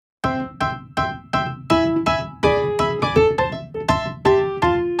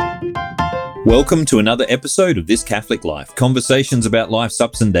Welcome to another episode of This Catholic Life. Conversations about life's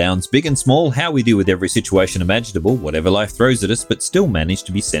ups and downs, big and small, how we deal with every situation imaginable, whatever life throws at us, but still manage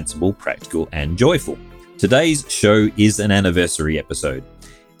to be sensible, practical, and joyful. Today's show is an anniversary episode.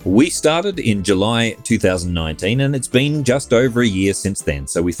 We started in July 2019, and it's been just over a year since then,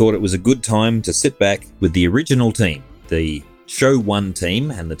 so we thought it was a good time to sit back with the original team, the Show 1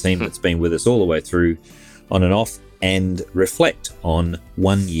 team, and the team that's been with us all the way through on and off, and reflect on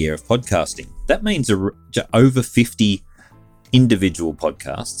 1 year of podcasting. That means over 50 individual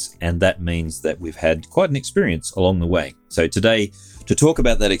podcasts, and that means that we've had quite an experience along the way. So today, to talk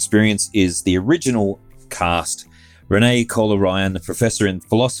about that experience is the original cast, Renee Kohler-Ryan, professor in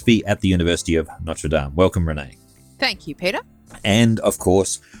philosophy at the University of Notre Dame. Welcome, Renee. Thank you, Peter. And, of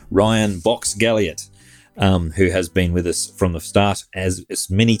course, Ryan Box-Galliot, who has been with us from the start as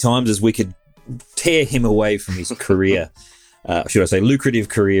many times as we could tear him away from his career, should I say lucrative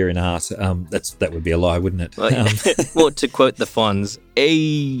career in art. That would be a lie, wouldn't it? Well, to quote the Fonz,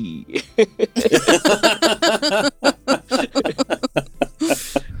 "Ay."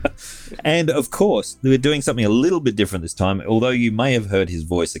 And of course, we're doing something a little bit different this time. Although you may have heard his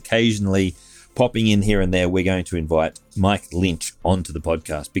voice occasionally popping in here and there, we're going to invite Mike Lynch onto the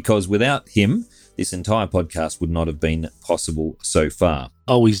podcast, because without him, this entire podcast would not have been possible so far.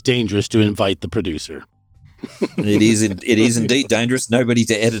 Always dangerous to invite the producer. It is indeed dangerous. Nobody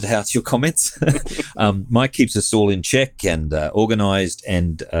to edit out your comments. Mike keeps us all in check and organised,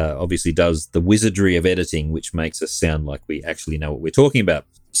 and obviously does the wizardry of editing, which makes us sound like we actually know what we're talking about.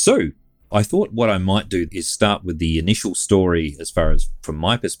 So I thought what I might do is start with the initial story as far as from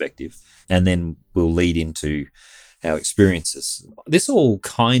my perspective, and then we'll lead into our experiences. This all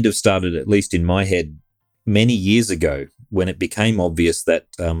kind of started, at least in my head, many years ago, when it became obvious that,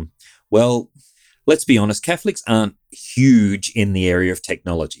 let's be honest, Catholics aren't huge in the area of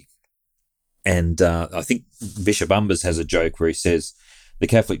technology. And I think Bishop Umbers has a joke where he says the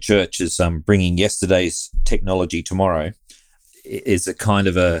Catholic Church is bringing yesterday's technology tomorrow. Is a kind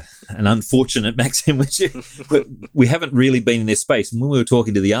of an unfortunate maxim, which we haven't really been in this space. And when we were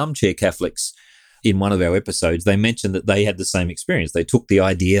talking to the Armchair Catholics in one of our episodes, they mentioned that they had the same experience. They took the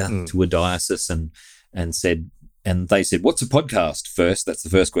idea to a diocese and they said, "What's a podcast?" First, that's the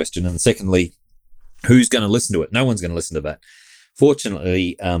first question, and secondly, who's going to listen to it? No one's going to listen to that.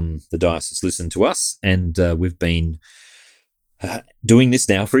 Fortunately, the diocese listened to us, and we've been doing this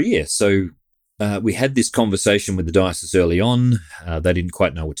now for a year. So we had this conversation with the diocese early on. They didn't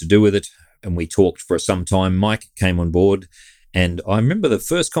quite know what to do with it, and we talked for some time. Mike came on board, and I remember the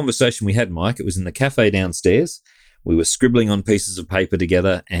first conversation we had, Mike. It was in the cafe downstairs. We were scribbling on pieces of paper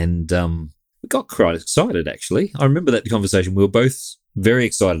together, and we got quite excited, actually. I remember that conversation. We were both very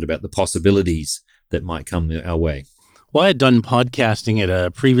excited about the possibilities that might come our way. Well, I had done podcasting at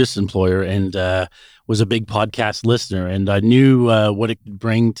a previous employer and was a big podcast listener, and I knew what it could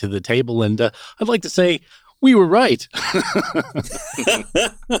bring to the table. And I'd like to say we were right.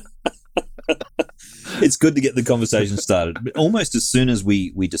 It's good to get the conversation started. But almost as soon as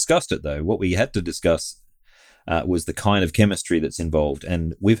we discussed it, though, what we had to discuss was the kind of chemistry that's involved.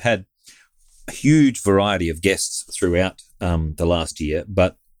 And we've had a huge variety of guests throughout the last year,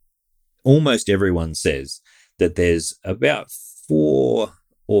 but almost everyone says that there's about 4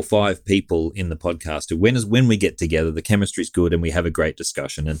 or 5 people in the podcast who, when we get together, the chemistry's good and we have a great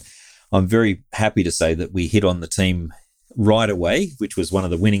discussion. And I'm very happy to say that we hit on the team right away, which was one of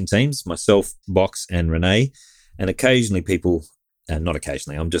the winning teams, myself, Box, and Renee. And occasionally people, not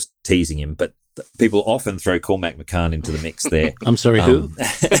occasionally, I'm just teasing him, but people often throw Cormac McCann into the mix there. I'm sorry, who?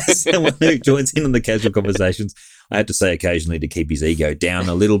 Someone who joins in on the casual conversations. I had to say occasionally to keep his ego down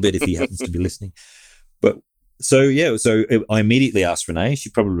a little bit if he happens to be listening. But so I immediately asked Renee.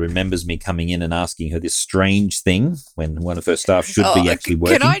 She probably remembers me coming in and asking her this strange thing when one of her staff should be actually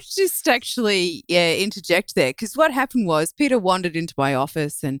working. Can I just actually interject there? Because what happened was Peter wandered into my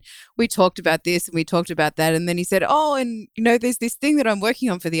office and we talked about this and we talked about that. And then he said, there's this thing that I'm working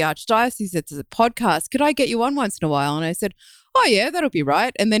on for the Archdiocese. It's a podcast. Could I get you on once in a while? And I said, "Oh, yeah, that'll be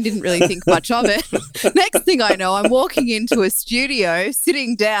right." And then didn't really think much of it. Next thing I know, I'm walking into a studio,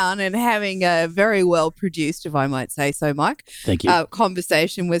 sitting down and having a very well produced, if I might say so, Mike, thank you,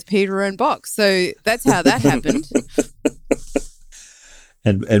 conversation with Peter and Box. So that's how that happened.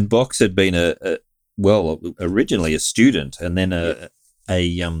 And Box had been originally a student, and then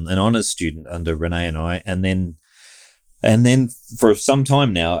an honours student under Renee and I, and then for some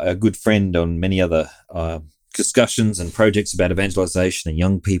time now, a good friend on many other discussions and projects about evangelization and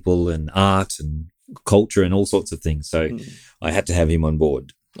young people and art and culture and all sorts of things. So I had to have him on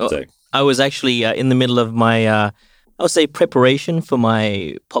board. I was actually in the middle of my I would say, preparation for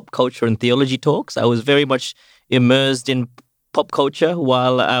my pop culture and theology talks. I was very much immersed in pop culture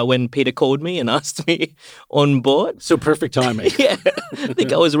while when Peter called me and asked me on board. So perfect timing. Yeah, I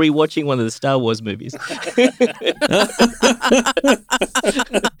think I was rewatching one of the Star Wars movies.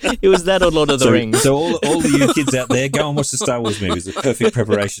 It was that or Lord of the Rings. So all of you kids out there, go and watch the Star Wars movies. The perfect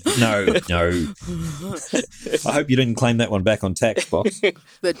preparation. No. I hope you didn't claim that one back on tax, Box.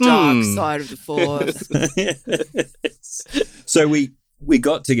 The dark side of the Force. So we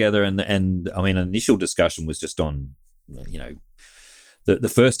got together and I mean, initial discussion was just on,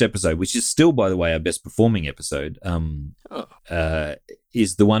 the first episode, which is still, by the way, our best performing episode,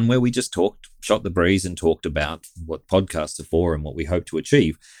 is the one where we just shot the breeze and talked about what podcasts are for and what we hope to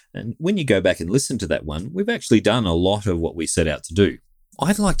achieve. And when you go back and listen to that one, we've actually done a lot of what we set out to do.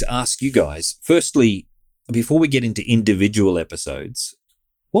 I'd like to ask you guys, firstly, before we get into individual episodes,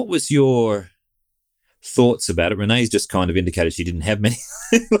 what was your thoughts about it? Renee's just kind of indicated she didn't have many.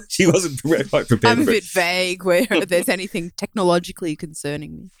 She wasn't quite prepared. I'm a bit vague where there's anything technologically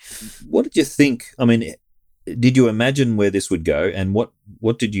concerning me. What did you think? I mean, did you imagine where this would go, and what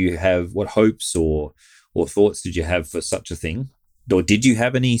did you have? What hopes or thoughts did you have for such a thing? Or did you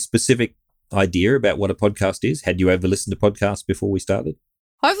have any specific idea about what a podcast is? Had you ever listened to podcasts before we started?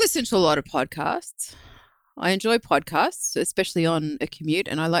 I've listened to a lot of podcasts. I enjoy podcasts, especially on a commute,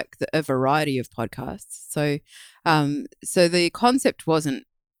 and I like a variety of podcasts. So the concept wasn't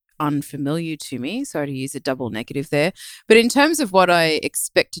unfamiliar to me. Sorry to use a double negative there. But in terms of what I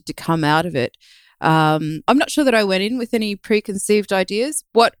expected to come out of it, I'm not sure that I went in with any preconceived ideas.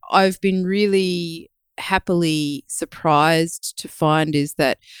 What I've been really happily surprised to find is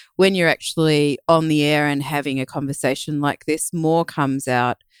that when you're actually on the air and having a conversation like this, more comes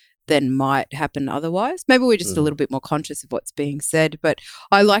out than might happen otherwise. Maybe we're just a little bit more conscious of what's being said, but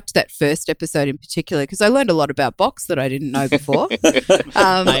I liked that first episode in particular because I learned a lot about Box that I didn't know before.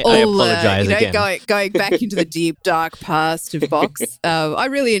 I apologize again. Going back into the deep, dark past of Box. I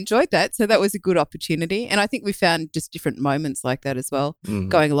really enjoyed that, so that was a good opportunity, and I think we found just different moments like that as well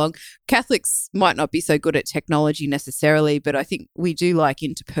going along. Catholics might not be so good at technology necessarily, but I think we do like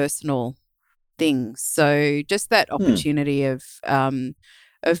interpersonal things, so just that opportunity of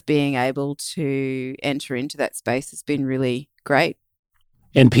being able to enter into that space has been really great.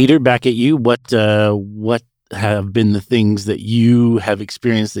 And Peter, back at you, what have been the things that you have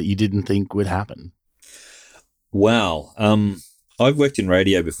experienced that you didn't think would happen? Wow. I've worked in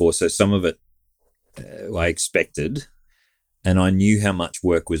radio before, so some of it I expected, and I knew how much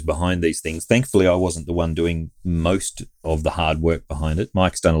work was behind these things. Thankfully, I wasn't the one doing most of the hard work behind it.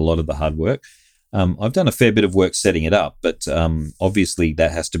 Mike's done a lot of the hard work. I've done a fair bit of work setting it up, but obviously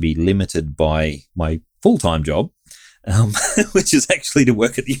that has to be limited by my full-time job, which is actually to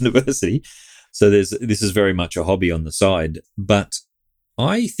work at the university. So this is very much a hobby on the side. But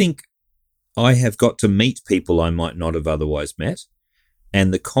I think I have got to meet people I might not have otherwise met.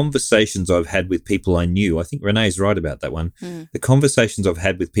 And the conversations I've had with people I knew, I think Renee's right about that one. The conversations I've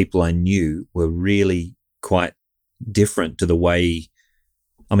had with people I knew were really quite different to the way.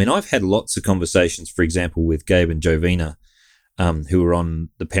 I mean, I've had lots of conversations, for example, with Gabe and Jovina, who were on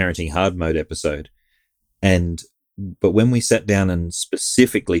the Parenting Hard Mode episode. But when we sat down and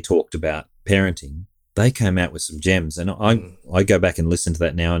specifically talked about parenting, they came out with some gems. And I go back and listen to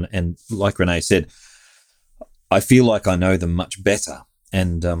that now. And like Renee said, I feel like I know them much better.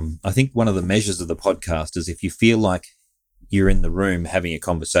 And I think one of the measures of the podcast is if you feel like you're in the room having a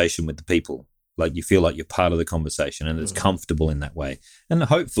conversation with the people, like you feel like you're part of the conversation and it's comfortable in that way. And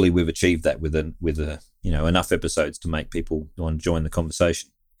hopefully we've achieved that with enough episodes to make people want to join the conversation.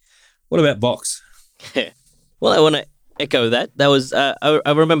 What about Box? Well, I want to echo that. That was I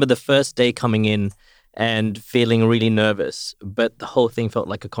remember the first day coming in and feeling really nervous, but the whole thing felt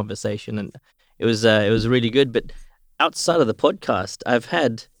like a conversation, and it was really good. But outside of the podcast, I've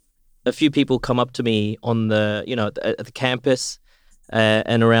had a few people come up to me on the at the campus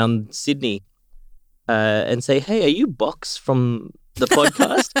and around Sydney. And say, hey, are you Box from the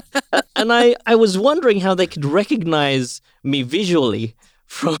podcast? And I was wondering how they could recognize me visually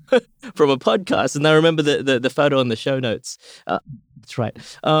from a podcast. And I remember the photo on the show notes. That's right.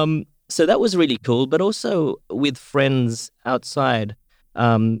 So that was really cool. But also with friends outside,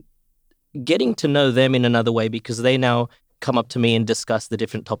 getting to know them in another way because they now come up to me and discuss the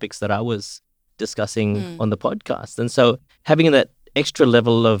different topics that I was discussing on the podcast. And so having that extra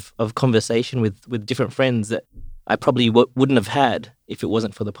level of conversation with different friends that I probably wouldn't have had if it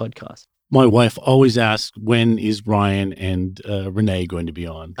wasn't for the podcast. My wife always asks, when is Ryan and Renee going to be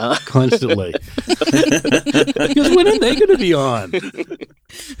on? Constantly. Because when are they going to be on?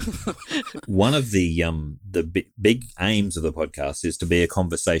 one of the big aims of the podcast is to be a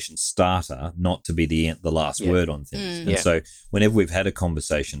conversation starter, not to be the last word on things. And so whenever we've had a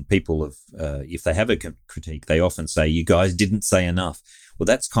conversation, people have, if they have a critique, they often say, "You guys didn't say enough." Well,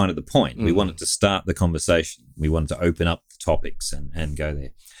 that's kind of the point. We wanted to start the conversation. We wanted to open up the topics and go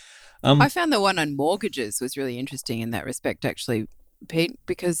there. I found the one on mortgages was really interesting in that respect, actually, Pete,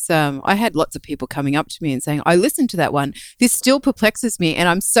 because I had lots of people coming up to me and saying, "I listened to that one. This still perplexes me, and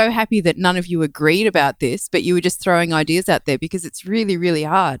I'm so happy that none of you agreed about this, but you were just throwing ideas out there because it's really, really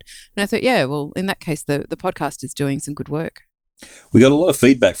hard." And I thought, yeah, well, in that case, the podcast is doing some good work. We got a lot of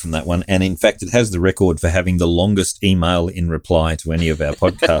feedback from that one, and in fact, it has the record for having the longest email in reply to any of our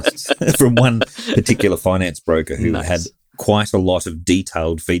podcasts from one particular finance broker who had quite a lot of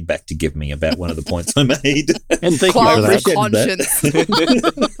detailed feedback to give me about one of the points I made. And thank you for that. Conscience.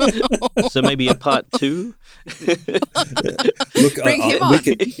 So maybe a part 2? Look, Bring him on.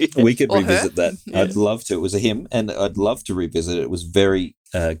 we could Or revisit her. that. I'd love to. It was a him, and I'd love to revisit it. It was very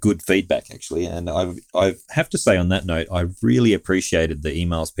good feedback, actually. And I have to say on that note, I've really appreciated the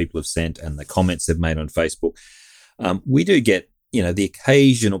emails people have sent and the comments they've made on Facebook. We do get, the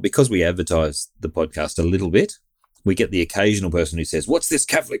occasional, because we advertise the podcast a little bit, we get the occasional person who says, "What's this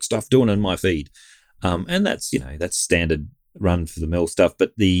Catholic stuff doing in my feed?" And that's, that's standard run for the mill stuff.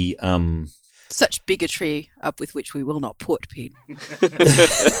 But the Such bigotry up with which we will not put, Pete.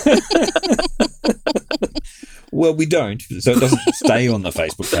 well, we don't, so it doesn't stay on the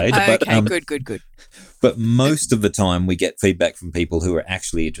Facebook page. Okay, But, good. But most of the time, we get feedback from people who are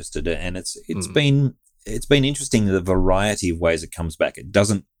actually interested, and it's been interesting, the variety of ways it comes back. It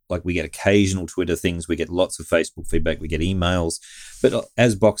doesn't. Like, we get occasional Twitter things, we get lots of Facebook feedback, we get emails. But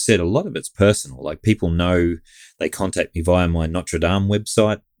as Box said, a lot of it's personal. Like, people know, they contact me via my Notre Dame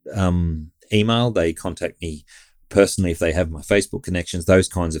website email. They contact me personally if they have my Facebook connections, those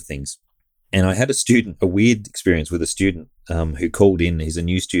kinds of things. And I had a weird experience with a student who called in. He's a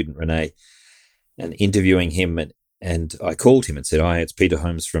new student, Renee, and interviewing him. And I called him and said, "Hi, it's Peter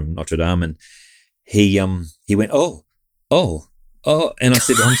Holmes from Notre Dame." And he went, oh. And I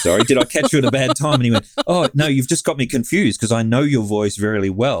said, "I'm sorry, did I catch you at a bad time?" And he went, "Oh, no, you've just got me confused because I know your voice very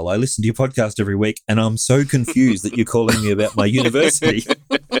well. I listen to your podcast every week and I'm so confused that you're calling me about my university."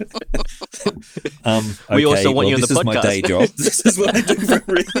 We also want you on the podcast. This is my day job. This is what I do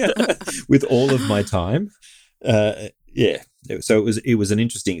with all of my time. So it was an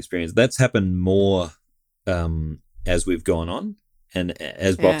interesting experience. That's happened more as we've gone on. And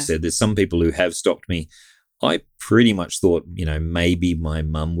as Box said, there's some people who have stopped me. I pretty much thought, maybe my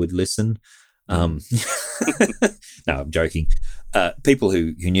mum would listen. No, I'm joking. People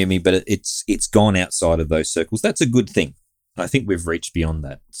who knew me, but it's gone outside of those circles. That's a good thing. I think we've reached beyond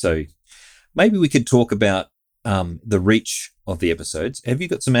that. So maybe we could talk about the reach of the episodes. Have you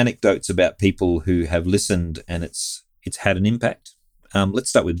got some anecdotes about people who have listened and it's had an impact? Let's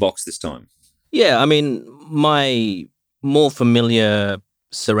start with Box this time. Yeah, I mean, my more familiar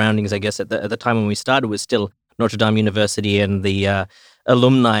surroundings, I guess, at the time when we started was still Notre Dame University and the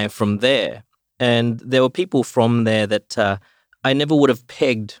alumni from there. And there were people from there that I never would have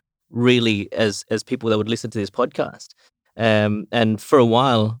pegged really as people that would listen to this podcast. And for a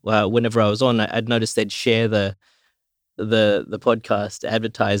while, whenever I was on, I'd noticed they'd share the podcast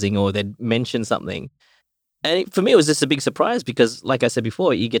advertising, or they'd mention something. And for me, it was just a big surprise because, like I said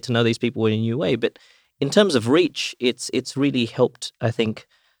before, you get to know these people in a new way. But in terms of reach, it's really helped, I think,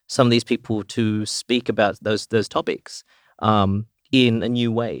 some of these people to speak about those topics in a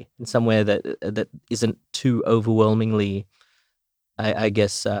new way, in somewhere that isn't too overwhelmingly, I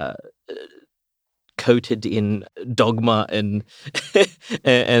guess, coated in dogma and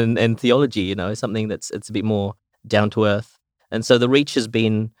and theology. Something it's a bit more down to earth. And so the reach has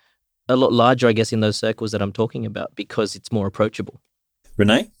been a lot larger, I guess, in those circles that I'm talking about because it's more approachable.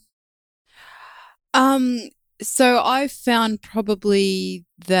 Renee? So I found probably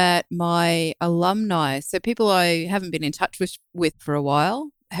that my alumni, so people I haven't been in touch with for a while,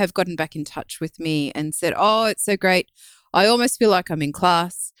 have gotten back in touch with me and said, "Oh, it's so great. I almost feel like I'm in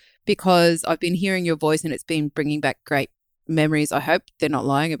class because I've been hearing your voice and it's been bringing back great memories." I hope they're not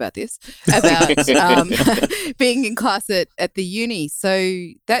lying about this, about being in class at the uni. So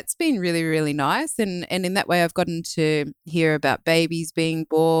that's been really, really nice. And in that way, I've gotten to hear about babies being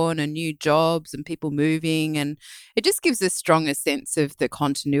born and new jobs and people moving. And it just gives a stronger sense of the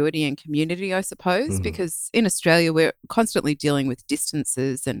continuity and community, I suppose, because in Australia, we're constantly dealing with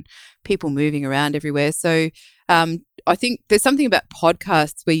distances and people moving around everywhere. So I think there's something about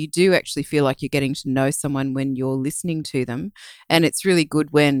podcasts where you do actually feel like you're getting to know someone when you're listening to them. And it's really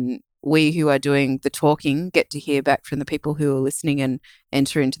good when we who are doing the talking get to hear back from the people who are listening and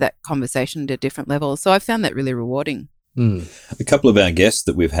enter into that conversation at a different level. So I found that really rewarding. A couple of our guests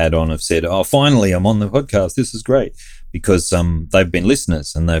that we've had on have said, "Oh, finally, I'm on the podcast. This is great," because they've been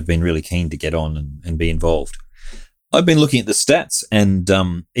listeners and they've been really keen to get on and be involved. I've been looking at the stats, and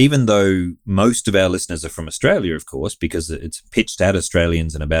even though most of our listeners are from Australia, of course, because it's pitched at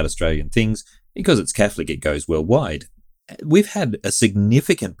Australians and about Australian things, because it's Catholic, it goes worldwide. We've had a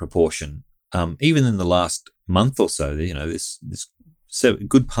significant proportion, even in the last month or so. This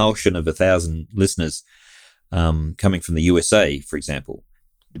good portion of 1,000 listeners coming from the USA, for example.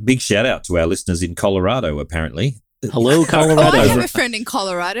 Big shout out to our listeners in Colorado, apparently. Hello, Colorado. I have a friend in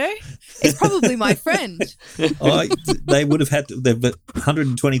Colorado. It's probably my friend. They would have had they've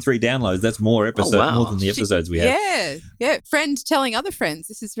 123 downloads. That's more more than the episodes we had. Yeah. Friend telling other friends.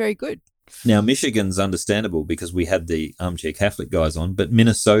 This is very good. Now, Michigan's understandable because we had the Armchair Catholic guys on, but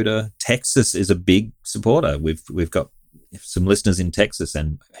Minnesota, Texas is a big supporter. We've got some listeners in Texas,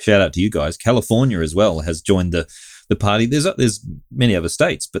 and shout out to you guys. California as well has joined the party. There's many other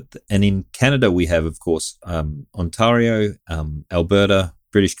states, and in Canada we have, of course, Ontario, Alberta,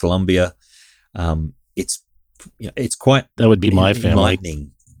 British Columbia. It's quite that would be my family.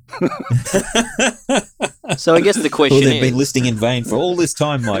 Enlightening. So I guess the question they've been listening in vain for all this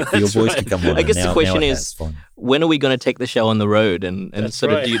time, Mike, for your voice to come on. I guess the question is, when are we going to take the show on the road and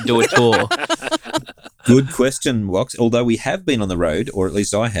sort of do a tour? Good question, Wox. Although we have been on the road, or at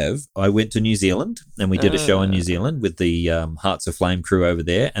least I have. I went to New Zealand and we did a show in New Zealand with the Hearts of Flame crew over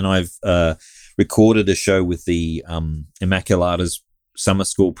there. And I've recorded a show with the Immaculatas summer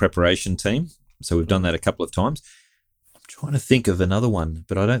school preparation team. So we've done that a couple of times. I'm trying to think of another one,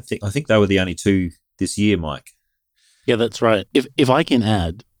 but I think they were the only two this year, Mike. Yeah, that's right. If I can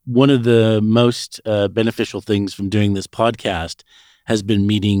add, one of the most beneficial things from doing this podcast has been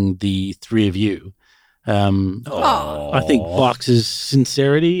meeting the three of you. I think Box's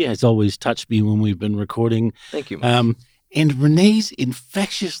sincerity has always touched me when we've been recording. Thank you, Mike. And Renee's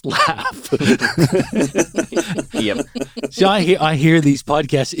infectious laugh. Yep. So I hear these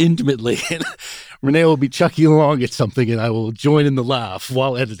podcasts intimately, and Renee will be chucking along at something, and I will join in the laugh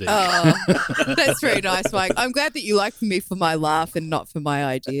while editing. Oh, that's very nice, Mike. I'm glad that you like me for my laugh and not for my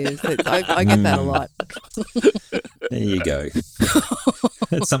ideas. I get that a lot. There you go.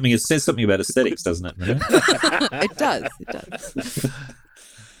 It says something about aesthetics, doesn't it, Renee? It does.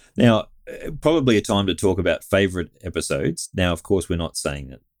 Now, probably a time to talk about favourite episodes. Now, of course, we're not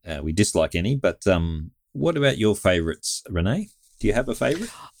saying that we dislike any, but what about your favourites, Renee? Do you have a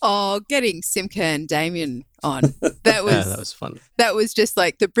favourite? Oh, getting Simca and Damien on. That was fun. That was just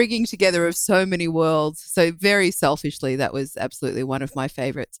like the bringing together of so many worlds. So very selfishly, that was absolutely one of my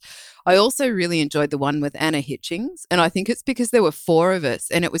favourites. I also really enjoyed the one with Anna Hitchings, and I think it's because there were four of us,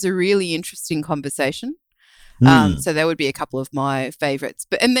 and it was a really interesting conversation. So there would be a couple of my favourites.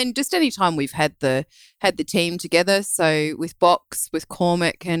 And then just any time we've had the team together. So with Box, with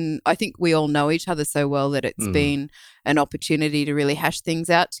Cormac, and I think we all know each other so well that it's been an opportunity to really hash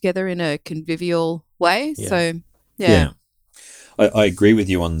things out together in a convivial way. Yeah. So yeah. I agree with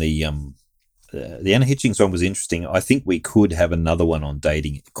you on the Anna Hitchings one was interesting. I think we could have another one on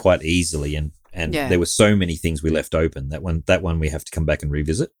dating quite easily, and there were so many things we left open. That one we have to come back and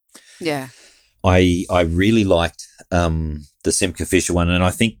revisit. Yeah. I really liked the Simca Fisher one, and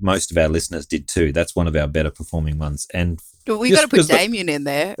I think most of our listeners did too. That's one of our better performing ones. And we got to put Damien in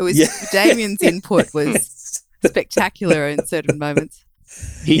there. It was Damien's input was spectacular in certain moments.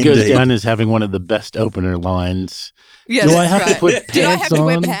 He goes down as having one of the best opener lines. Yeah, Do I have to put pants on? Do I have to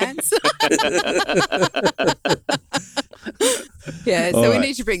wear pants? Yeah, so we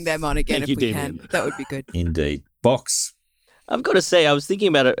need to bring them on again if we can. That would be good. Indeed. Box. I've got to say, I was thinking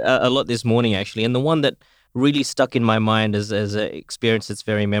about it a lot this morning, actually, and the one that really stuck in my mind as an experience that's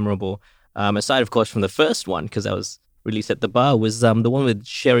very memorable, aside, of course, from the first one, because I was really set the bar, was the one with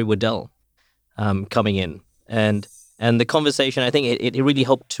Sherry Waddell coming in. And the conversation, I think it really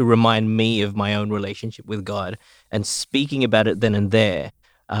helped to remind me of my own relationship with God, and speaking about it then and there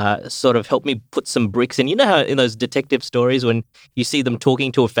sort of helped me put some bricks in. You know how in those detective stories when you see them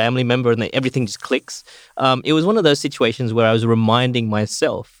talking to a family member and everything just clicks? It was one of those situations where I was reminding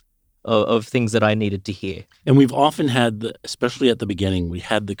myself of things that I needed to hear. And we've often had, especially at the beginning, we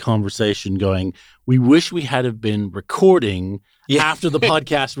had the conversation going, we wish we had have been recording after the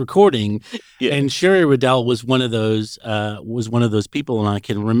podcast recording. Yeah. And Sherry Waddell was one of those people. And I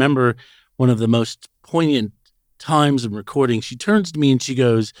can remember one of the most poignant times in recording. She turns to me and she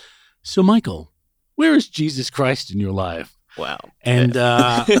goes, "So Michael, where is Jesus Christ in your life?" Wow. And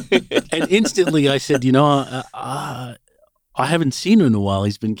and instantly I said, I haven't seen her in a while.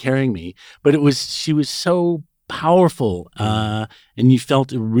 He's been carrying me, but she was so powerful, and you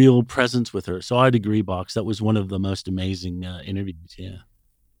felt a real presence with her. So I'd agree, Box. That was one of the most amazing interviews. Yeah.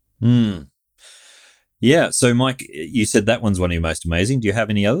 Yeah. So, Mike, you said that one's one of your most amazing. Do you have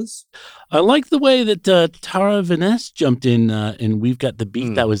any others? I like the way that Tara Vaness jumped in, and We've Got the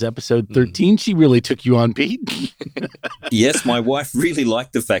Beat. That was episode 13. She really took you on, Pete. Yes, my wife really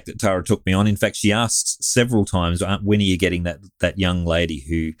liked the fact that Tara took me on. In fact, she asked several times, when are you getting that young lady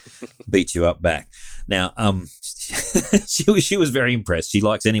who beat you up back? Now, she was very impressed. She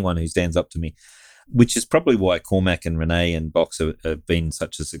likes anyone who stands up to me, which is probably why Cormac and Renee and Box have been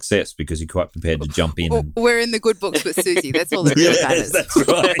such a success, because you're quite prepared to jump in. We're in the good books with Susie. That's all that really matters. That's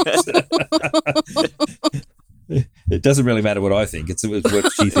right. It doesn't really matter what I think. It's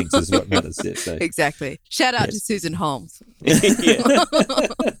what she thinks is what matters. Yeah, so. Exactly. Shout out to Susan Holmes.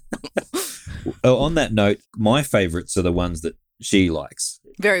 On that note, my favourites are the ones that she likes.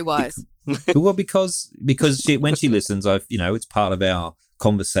 Very wise. Well, because when she listens, it's part of our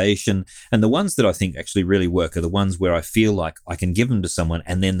conversation, and the ones that I think actually really work are the ones where I feel like I can give them to someone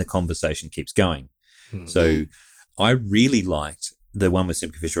and then the conversation keeps going. So I really liked the one with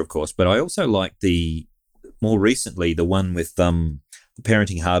Simca Fisher, of course, but I also liked more recently the one with the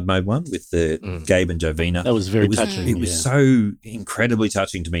Parenting Hard Mode one with the Gabe and Jovina. That was very touching. It was so incredibly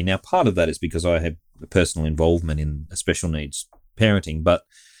touching to me. Now, part of that is because I have a personal involvement in a special needs parenting, but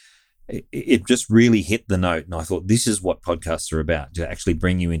it just really hit the note, and I thought, this is what podcasts are about, to actually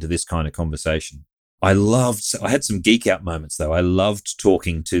bring you into this kind of conversation. I had some geek out moments, though. I loved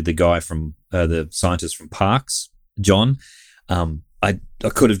talking to the guy from the scientist from Parks, John. I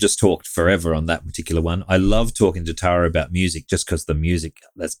could have just talked forever on that particular one. I loved talking to Tara about music, just because the music,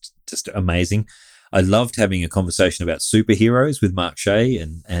 that's just amazing. I loved having a conversation about superheroes with Mark Shea,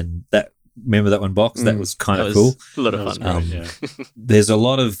 and that. Remember that one, Box? That was kind of cool. A lot of fun. There's a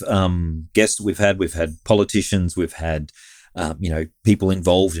lot of guests we've had. We've had politicians. We've had, people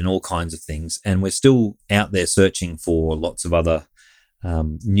involved in all kinds of things. And we're still out there searching for lots of other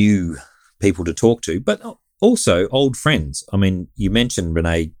new people to talk to, but also old friends. I mean, you mentioned,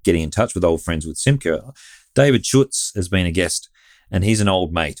 Renee, getting in touch with old friends with Simca. David Schutz has been a guest, and he's an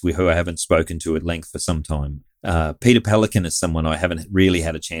old mate who I haven't spoken to at length for some time. Peter Pelican is someone I haven't really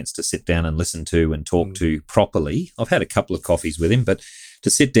had a chance to sit down and listen to and talk to properly. I've had a couple of coffees with him, but to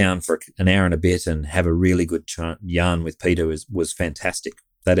sit down for an hour and a bit and have a really good yarn with Peter was fantastic.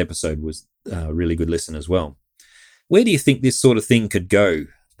 That episode was a really good listen as well. Where do you think this sort of thing could go,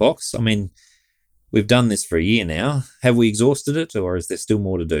 Box? I mean, we've done this for a year now. Have we exhausted it, or is there still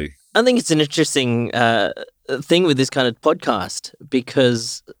more to do? I think it's an interesting thing with this kind of podcast,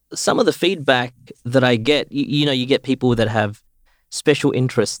 because some of the feedback that I get, you get people that have special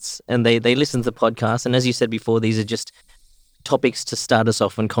interests and they listen to the podcast. And as you said before, these are just topics to start us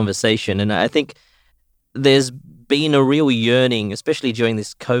off in conversation. And I think there's been a real yearning, especially during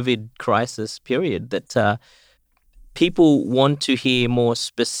this COVID crisis period, that people want to hear more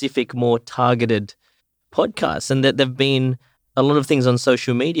specific, more targeted podcasts, and that there've been a lot of things on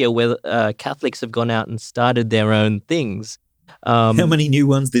social media where Catholics have gone out and started their own things. How many new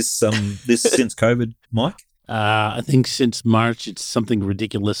ones this since COVID, Mike? I think since March, it's something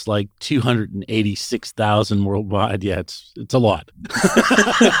ridiculous like 286,000 worldwide. Yeah, it's a lot.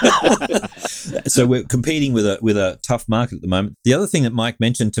 So we're competing with a tough market at the moment. The other thing that Mike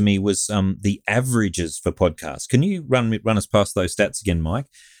mentioned to me was the averages for podcasts. Can you run us past those stats again, Mike?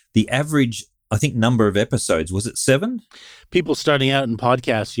 The average, I think, number of episodes, was it 7? People starting out in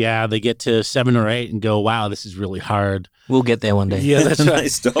podcasts, they get to 7 or 8 and go, wow, this is really hard. We'll get there one day. Yeah, that's right.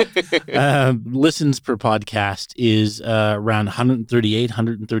 Stop. Listens per podcast is around 138,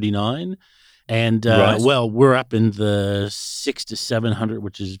 139. And, we're up in the 600 to 700,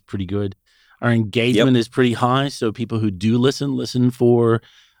 which is pretty good. Our engagement is pretty high. So people who do listen for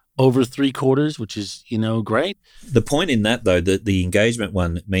over 3/4, which is, great. The point in that, though, the engagement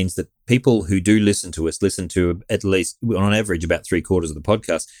one means that people who do listen to us listen to at least, on average, about 3/4 of the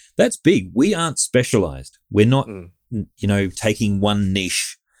podcast. That's big. We aren't specialized. We're not, taking one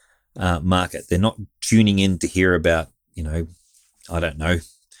niche market. They're not tuning in to hear about, I don't know,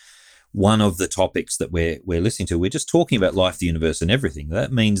 one of the topics that we're listening to. We're just talking about life, the universe, and everything.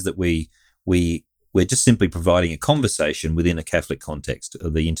 That means that we're just simply providing a conversation within a Catholic context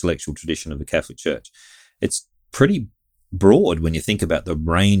of the intellectual tradition of the Catholic Church. It's pretty broad when you think about the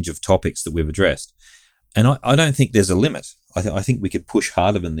range of topics that we've addressed. And I don't think there's a limit. I think we could push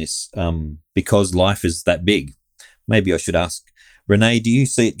harder than this because life is that big. Maybe I should ask, Renee, do you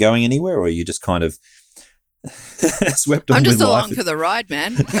see it going anywhere, or are you just kind of swept on with life? I'm just along for the ride,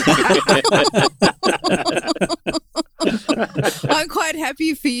 man. I'm quite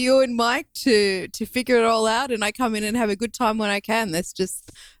happy for you and Mike to figure it all out, and I come in and have a good time when I can. That's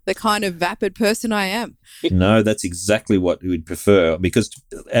just the kind of vapid person I am. No, that's exactly what we'd prefer, because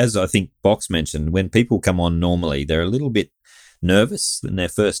as I think Box mentioned, when people come on normally, they're a little bit nervous in their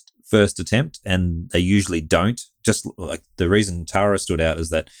first attempt, and they usually don't. Just like the reason Tara stood out is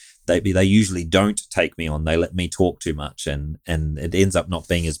that they usually don't take me on. They let me talk too much, and it ends up not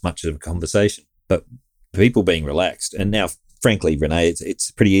being as much of a conversation. But people being relaxed, and now, frankly, Renee,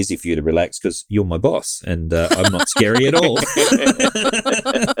 it's pretty easy for you to relax because you're my boss, and I'm not scary at all.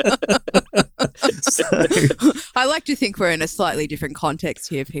 So. I like to think we're in a slightly different context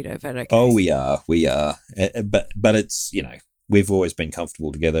here, Peter. But okay. Oh, we are. But it's, we've always been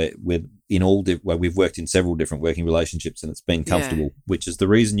comfortable together. We've worked in several different working relationships, and it's been comfortable, which is the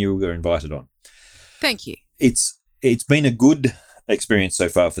reason you were invited on. Thank you. It's been a good experience so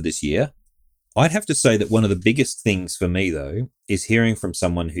far for this year. I'd have to say that one of the biggest things for me, though, is hearing from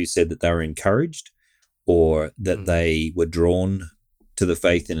someone who said that they were encouraged, or that they were drawn to the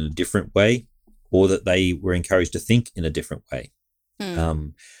faith in a different way, or that they were encouraged to think in a different way.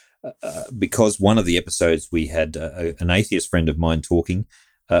 Because one of the episodes we had an atheist friend of mine talking,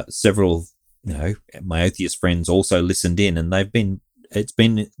 several, my atheist friends also listened in, and it's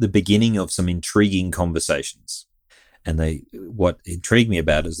been the beginning of some intriguing conversations. And what intrigued me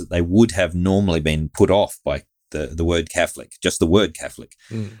about is that they would have normally been put off by the word Catholic, just the word Catholic,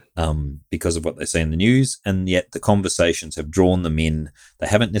 because of what they see in the news, and yet the conversations have drawn them in. They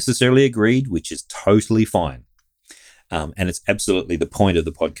haven't necessarily agreed, which is totally fine. And it's absolutely the point of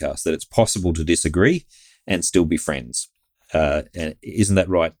the podcast, that it's possible to disagree and still be friends. Isn't that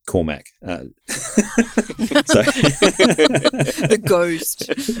right, Cormac? The ghost.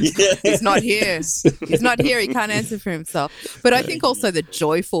 Yes. He's not here. He's not here. He can't answer for himself. But I think also the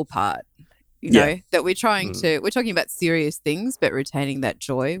joyful part, that we're trying to, we're talking about serious things, but retaining that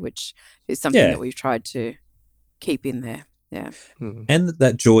joy, which is something that we've tried to keep in there. Yeah. And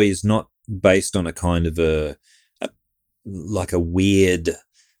that joy is not based on a kind of like a weird,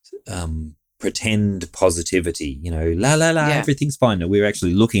 pretend positivity, everything's fine. No, we're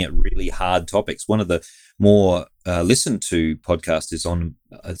actually looking at really hard topics. One of the more listened to podcasts is on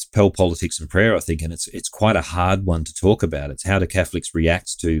it's Pell Politics and Prayer, I think, and it's quite a hard one to talk about. It's how do Catholics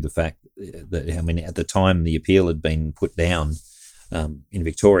react to the fact that, at the time the appeal had been put down in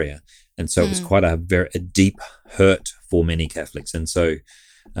Victoria, and so it was quite a deep hurt for many Catholics, and so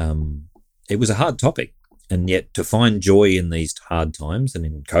it was a hard topic. And yet to find joy in these hard times and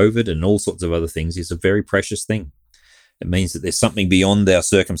in COVID and all sorts of other things is a very precious thing. It means that there's something beyond our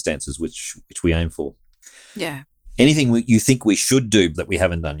circumstances, which we aim for. Yeah. Anything you think we should do that we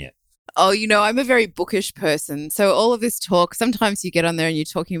haven't done yet? Oh, I'm a very bookish person. So all of this talk, sometimes you get on there and you're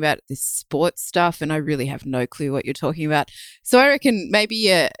talking about this sports stuff, and I really have no clue what you're talking about. So I reckon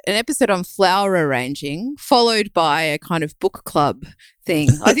maybe an episode on flower arranging, followed by a kind of book club thing.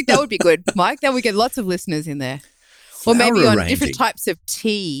 I think that would be good, Mike. That would get lots of listeners in there. Or maybe on different types of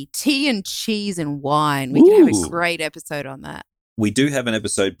tea and cheese and wine. We could have a great episode on that. We do have an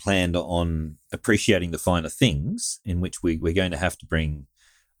episode planned on appreciating the finer things, in which we're going to have to bring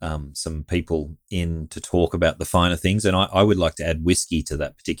some people in to talk about the finer things, and I would like to add whiskey to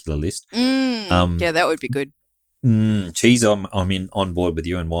that particular list. Yeah, that would be good. Cheese, I'm on board with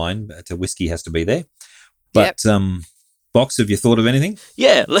you, and wine, but whiskey has to be there. But Box, have you thought of anything?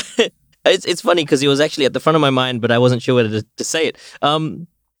 Yeah, it's funny because it was actually at the front of my mind, but I wasn't sure whether to say it.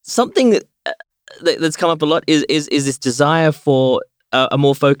 Something that's come up a lot is this desire for a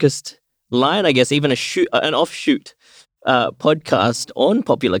more focused line, I guess, even an offshoot podcast on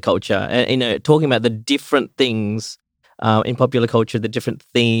popular culture, and talking about the different things in popular culture, the different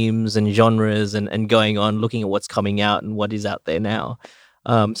themes and genres, and going on looking at what's coming out and what is out there now.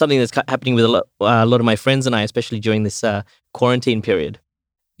 Something that's happening with a lot of my friends and I, especially during this quarantine period,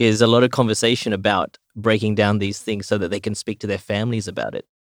 is a lot of conversation about breaking down these things so that they can speak to their families about it.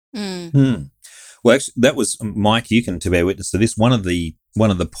 Well, actually, that was Mike. You can bear witness to this. One of the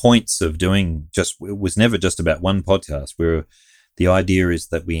points of doing it was never just about one podcast. Where the idea is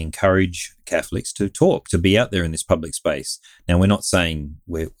that we encourage Catholics to talk, to be out there in this public space. Now, we're not saying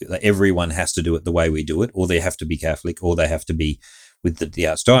everyone has to do it the way we do it, or they have to be Catholic, or they have to be with the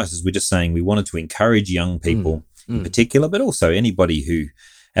Archdiocese. We're just saying we wanted to encourage young people in particular, but also anybody who,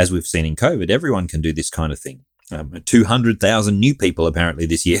 as we've seen in COVID, everyone can do this kind of thing. 200,000 new people apparently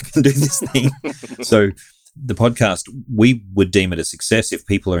this year can do this thing. So the podcast, we would deem it a success if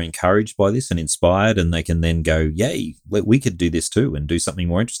people are encouraged by this and inspired, and they can then go, yay, we could do this too and do something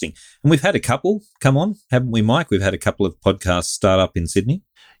more interesting. And we've had a couple come on, haven't we, Mike? We've had a couple of podcasts start up in Sydney.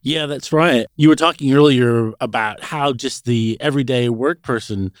 Yeah, that's right. You were talking earlier about how just the everyday work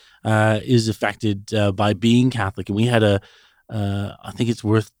person is affected by being Catholic. And we had I think it's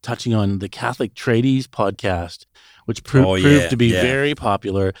worth touching on the Catholic Tradies podcast, which proved to be very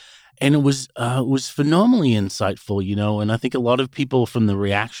popular. And it was phenomenally insightful, and I think a lot of people, from the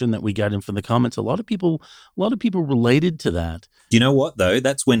reaction that we got and from the comments, a lot of people related to that. You know what, though?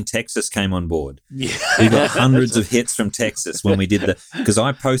 That's when Texas came on board. Yeah. We got hundreds of hits from Texas when we did because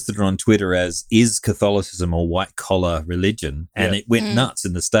I posted it on Twitter as, is Catholicism a white collar religion? And it went nuts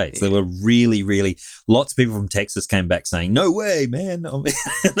in the States. There were really, really, lots of people from Texas came back saying, no way, man.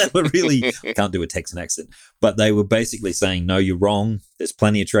 They were really, can't do a Texan accent, but they were basically saying, no, you're wrong. There's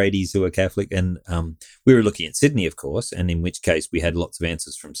plenty of tradies who are Catholic. And we were looking at Sydney, of course, and in which case we had lots of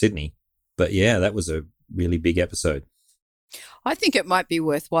answers from Sydney. But yeah, that was a really big episode. I think it might be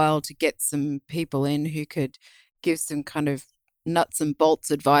worthwhile to get some people in who could give some kind of nuts and bolts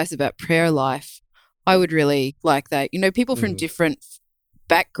advice about prayer life. I would really like that. People from different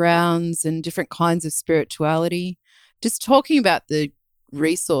backgrounds and different kinds of spirituality, just talking about the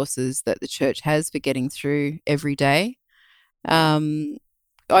resources that the church has for getting through every day. I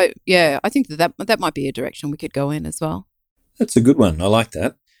think that might be a direction we could go in as well. That's a good one. I like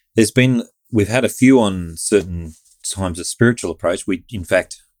that. We've had a few on certain times of spiritual approach. In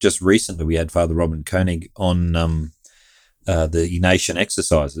fact, just recently we had Father Robin Koenig on the Ignatian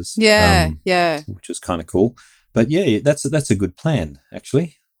exercises. Which was kind of cool. But yeah, that's a good plan,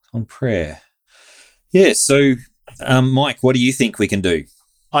 actually, on prayer. Yeah, so Mike, what do you think we can do?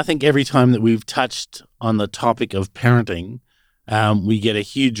 I think every time that we've touched on the topic of parenting, we get a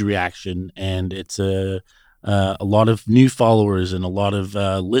huge reaction, and it's a lot of new followers and a lot of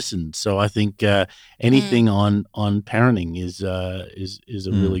listens. So I think anything on parenting is a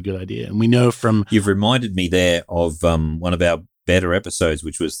really good idea. And we know from you've reminded me there of one of our better episodes,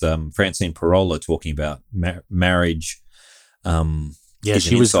 which was Francine Parola talking about marriage. She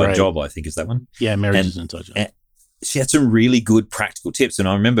was inside great. job. I think is that one. Yeah, marriage is an inside job. She had some really good practical tips, and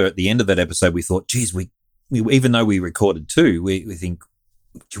I remember at the end of that episode we thought, geez, we even though we recorded two, we think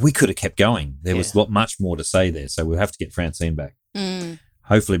we could have kept going. There was much more to say there, so we'll have to get Francine back.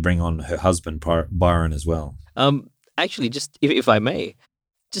 Hopefully bring on her husband, Byron, as well. Actually, just if I may,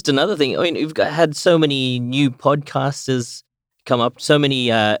 just another thing. I mean, we've had so many new podcasters come up, so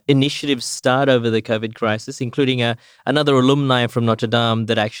many initiatives start over the COVID crisis, including another alumni from Notre Dame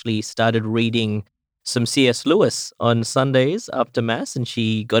that actually started reading some C.S. Lewis on Sundays after Mass, and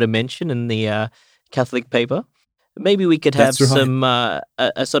she got a mention in the Catholic paper. Maybe we could have some a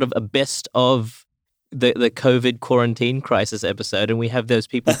sort of a best of the COVID quarantine crisis episode, and we have those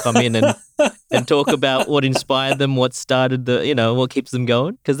people come in and talk about what inspired them, what started what keeps them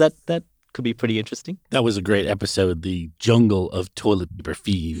going, because that could be pretty interesting. That was a great episode, The Jungle of Toilet Paper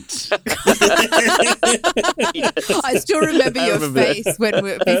Fiends. I still remember your face when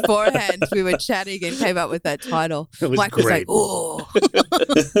beforehand we were chatting and came up with that title. Mike was like, "Oh,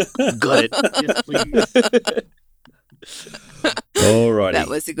 got it." Yes, please. All righty. That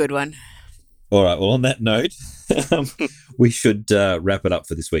was a good one. All right. Well, on that note, we should wrap it up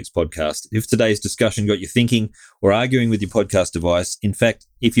for this week's podcast. If today's discussion got you thinking or arguing with your podcast device, in fact,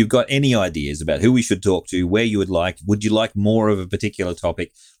 if you've got any ideas about who we should talk to, where you would you like more of a particular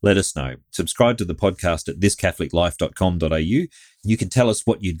topic, let us know. Subscribe to the podcast at thiscatholiclife.com.au. You can tell us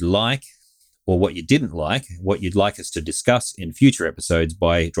what you'd like or what you didn't like, what you'd like us to discuss in future episodes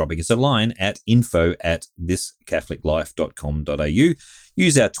by dropping us a line at info@thiscatholiclife.com.au.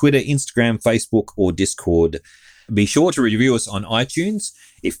 Use our Twitter, Instagram, Facebook, or Discord. Be sure to review us on iTunes.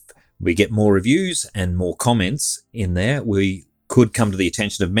 If we get more reviews and more comments in there, we could come to the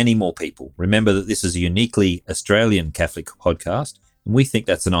attention of many more people. Remember that this is a uniquely Australian Catholic podcast, and we think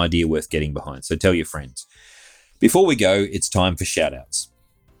that's an idea worth getting behind. So tell your friends. Before we go, it's time for shout-outs.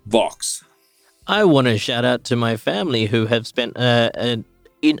 Vox. I want to shout out to my family who have spent an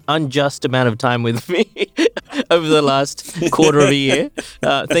unjust amount of time with me over the last quarter of a year.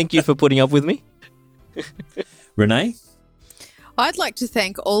 Thank you for putting up with me. Renee? I'd like to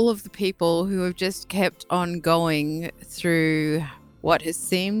thank all of the people who have just kept on going through what has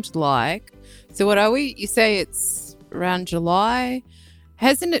seemed like. So what are we? You say it's around July.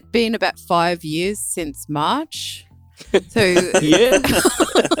 Hasn't it been about 5 years since March? So yeah.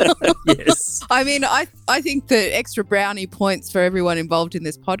 Yes. I mean, I think the extra brownie points for everyone involved in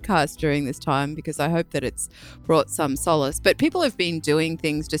this podcast during this time, because I hope that it's brought some solace. But people have been doing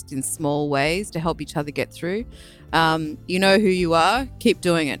things just in small ways to help each other get through. You know who you are. Keep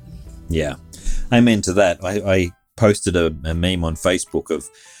doing it. Yeah. Amen to that. I posted a meme on Facebook of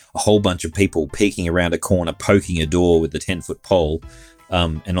a whole bunch of people peeking around a corner, poking a door with a 10-foot pole,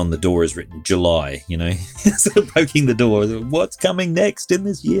 And on the door is written July, sort of poking the door. What's coming next in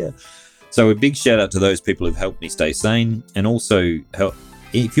this year? So a big shout out to those people who've helped me stay sane. And also,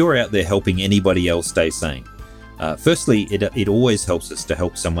 if you're out there helping anybody else stay sane, firstly, it always helps us to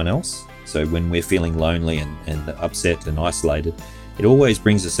help someone else. So when we're feeling lonely and upset and isolated, it always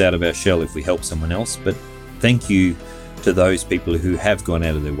brings us out of our shell if we help someone else. But thank you to those people who have gone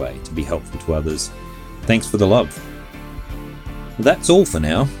out of their way to be helpful to others. Thanks for the love. That's all for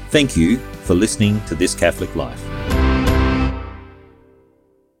now. Thank you for listening to This Catholic Life.